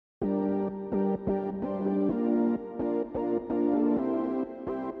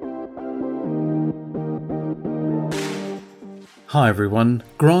Hi everyone,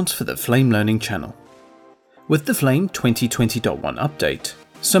 Grant for the Flame Learning channel. With the Flame 2020.1 update,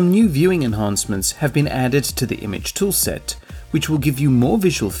 some new viewing enhancements have been added to the Image Toolset, which will give you more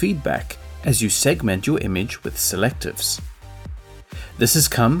visual feedback as you segment your image with Selectives. This has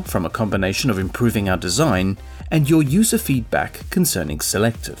come from a combination of improving our design and your user feedback concerning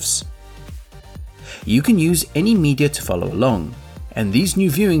Selectives. You can use any media to follow along, and these new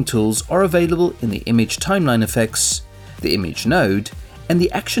viewing tools are available in the Image TimelineFX, the Image node, and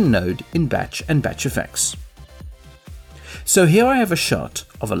the Action node in Batch and BatchFX. So here I have a shot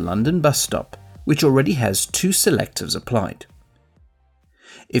of a London bus stop which already has two Selectives applied.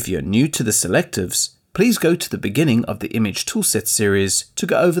 If you're new to the Selectives, please go to the beginning of the Image Toolset series to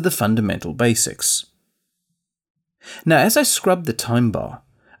go over the fundamental basics. Now as I scrub the time bar,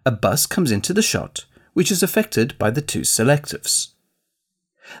 a bus comes into the shot which is affected by the two Selectives.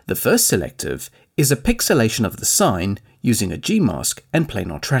 The first selective is a pixelation of the sign using a G-mask and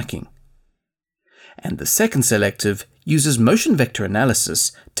planar tracking. And the second selective uses motion vector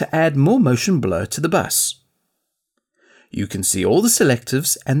analysis to add more motion blur to the bus. You can see all the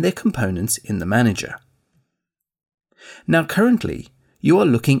selectives and their components in the manager. Now currently, you are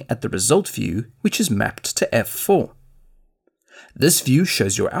looking at the result view which is mapped to F4. This view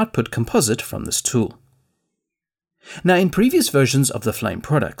shows your output composite from this tool. Now in previous versions of the Flame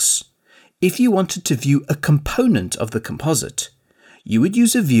products, if you wanted to view a component of the composite, you would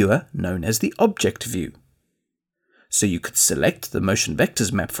use a viewer known as the object view. So you could select the motion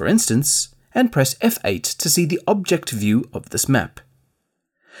vectors map for instance, and press F8 to see the object view of this map.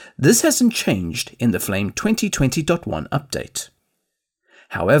 This hasn't changed in the Flame 2020.1 update.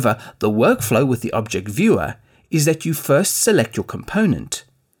 However, the workflow with the object viewer is that you first select your component,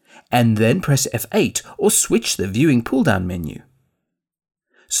 and then press F8 or switch the viewing pull-down menu.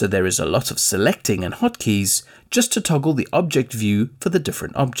 So there is a lot of selecting and hotkeys just to toggle the object view for the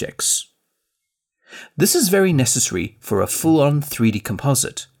different objects. This is very necessary for a full-on 3D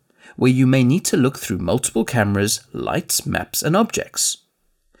composite, where you may need to look through multiple cameras, lights, maps, and objects.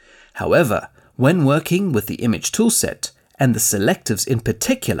 However, when working with the Image Toolset, and the Selectives in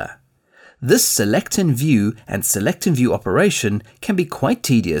particular, this select and view operation can be quite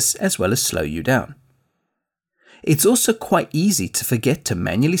tedious as well as slow you down. It's also quite easy to forget to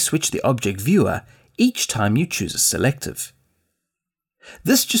manually switch the object viewer each time you choose a selective.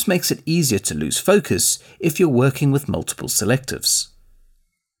 This just makes it easier to lose focus if you're working with multiple selectives.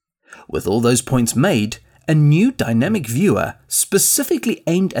 With all those points made, a new dynamic viewer specifically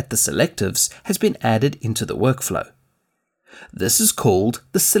aimed at the selectives has been added into the workflow. This is called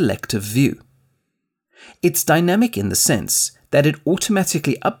the Selective View. It's dynamic in the sense that it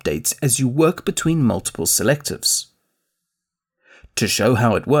automatically updates as you work between multiple selectives. To show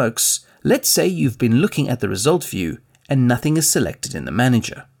how it works, let's say you've been looking at the result view and nothing is selected in the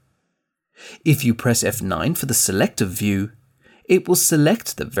manager. If you press F9 for the selective view, it will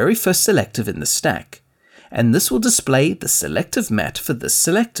select the very first selective in the stack, and this will display the selective mat for this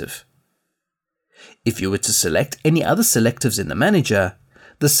selective. If you were to select any other selectives in the manager,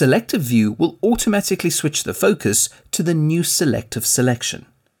 the selective view will automatically switch the focus to the new selective selection.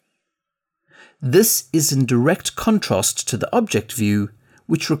 This is in direct contrast to the object view,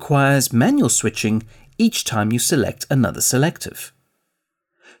 which requires manual switching each time you select another selective.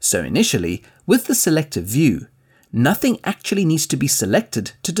 So initially, with the selective view, nothing actually needs to be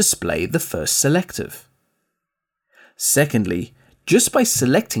selected to display the first selective. Secondly, just by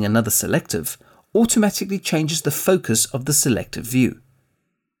selecting another selective automatically changes the focus of the selective view.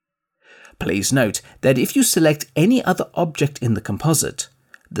 Please note that if you select any other object in the composite,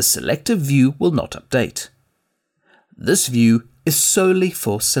 the selective view will not update. This view is solely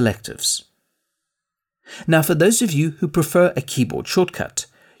for selectives. Now for those of you who prefer a keyboard shortcut,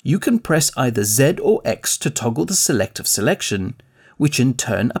 you can press either Z or X to toggle the selective selection, which in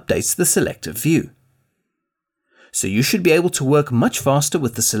turn updates the selective view. So you should be able to work much faster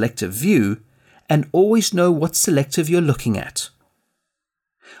with the selective view and always know what selective you're looking at.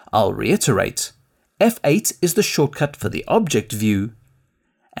 I'll reiterate, F8 is the shortcut for the object view,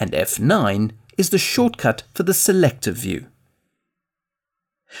 and F9 is the shortcut for the selective view.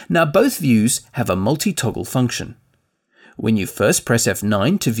 Now both views have a multi-toggle function. When you first press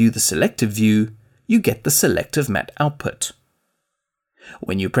F9 to view the selective view, you get the selective mat output.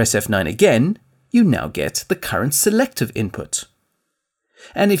 When you press F9 again, you now get the current selective input.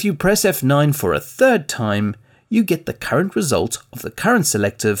 And if you press F9 for a third time, you get the current result of the current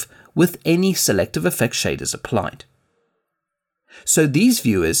selective with any selective effect shaders applied. So these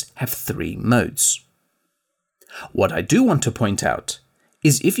viewers have three modes. What I do want to point out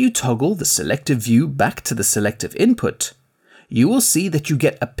is if you toggle the selective view back to the selective input, you will see that you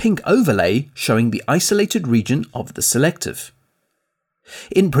get a pink overlay showing the isolated region of the selective.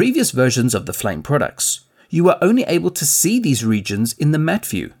 In previous versions of the Flame products, you were only able to see these regions in the matte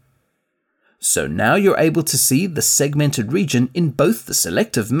view. So now you're able to see the segmented region in both the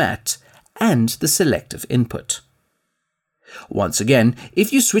selective matte and the selective input. Once again,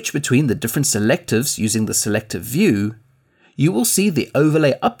 if you switch between the different selectives using the Selective View, you will see the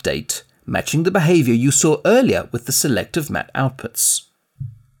overlay update matching the behavior you saw earlier with the selective matte outputs.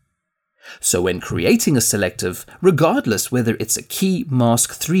 So when creating a selective, regardless whether it's a key,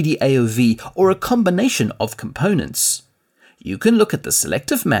 mask, 3D AOV, or a combination of components, you can look at the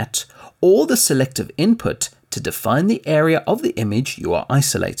selective matte or the selective input to define the area of the image you are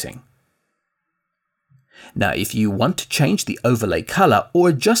isolating. Now, if you want to change the overlay color or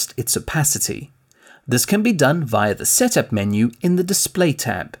adjust its opacity, this can be done via the Setup menu in the Display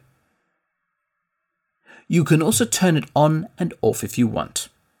tab. You can also turn it on and off if you want.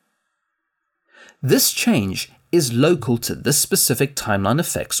 This change is local to this specific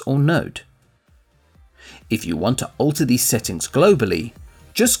TimelineFX or node. If you want to alter these settings globally,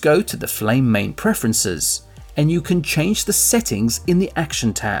 just go to the Flame main preferences and you can change the settings in the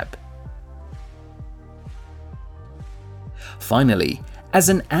Action tab. Finally, as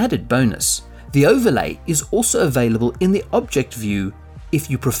an added bonus, the overlay is also available in the Object view if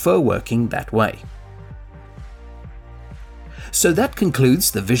you prefer working that way. So that concludes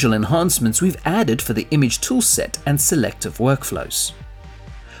the visual enhancements we've added for the Image Toolset and Selective workflows.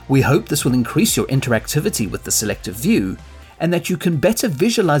 We hope this will increase your interactivity with the Selective View and that you can better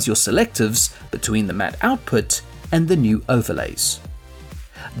visualize your selectives between the matte output and the new overlays.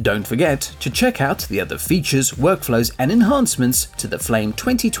 Don't forget to check out the other features, workflows, and enhancements to the Flame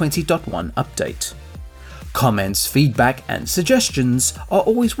 2020.1 update. Comments, feedback, and suggestions are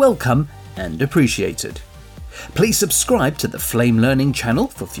always welcome and appreciated. Please subscribe to the Flame Learning channel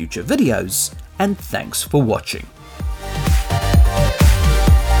for future videos, and thanks for watching.